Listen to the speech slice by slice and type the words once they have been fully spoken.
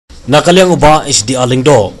Nakaliang uba HDR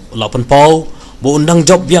Lyngdoh, ulapan pau, bu undang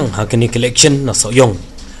job yang hakini collection na soyong.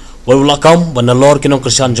 Walulakam banalor kinong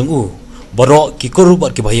kersan jeng u, barok kikur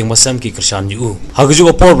bat kibahing masam ki kersan ju. Hagu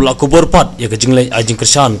juga por belaku berpat ya kejinglai ajing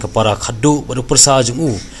kersan kepara khadu badu persa jeng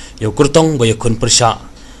u, ya kyrteng bayakun persa.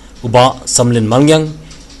 Uba samlin mangyang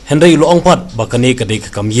Henry Luang Pat bakani kadai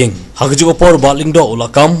kekamyeng. Hak juga por ba Lyngdoh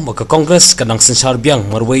ulakam baka kongres kadang sensar biang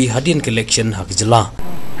marwai hadian election hak jela.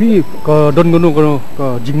 Pi ka don gono kono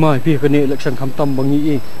ka jingmai pi kene election khamtam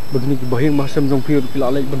bangi begini bahing masam jong pi kila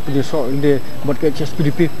alai ban punya so inde bat ka access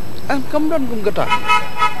PDP. Kam don kum kata.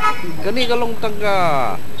 Kani kalong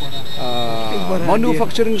tangga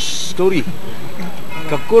manufacturing story.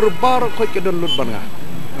 Ka kurbar khoi ka don lut banga.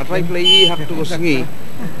 Atrai play hak tu sngi.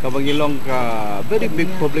 Kabangilong ka very big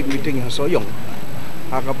public meeting hasoyong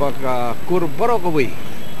hakapa ka kurbaro ka we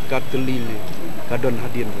ka telin ka don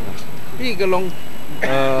hadin pi kalong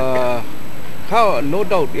ka no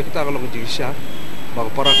doubt ya kita kalong jisya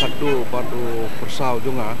bag para kadu padu persau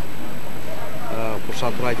junga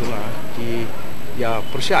persau trai junga ki ya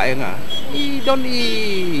persya nga I don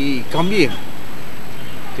I kambing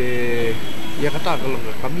ke ya kata kalong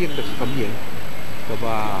kambing de kambing ka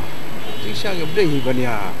ba Isya yang berdeh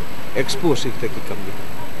banyak expose kita kikam gitu.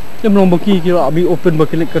 Yang belum bagi kira abi open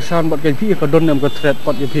bagi kersan buat kain pi kadon yang ke thread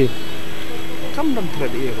pot ye. Kam dan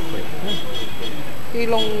thread ye ko kai.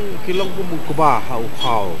 Kilong pun kubah hau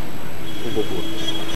ububut.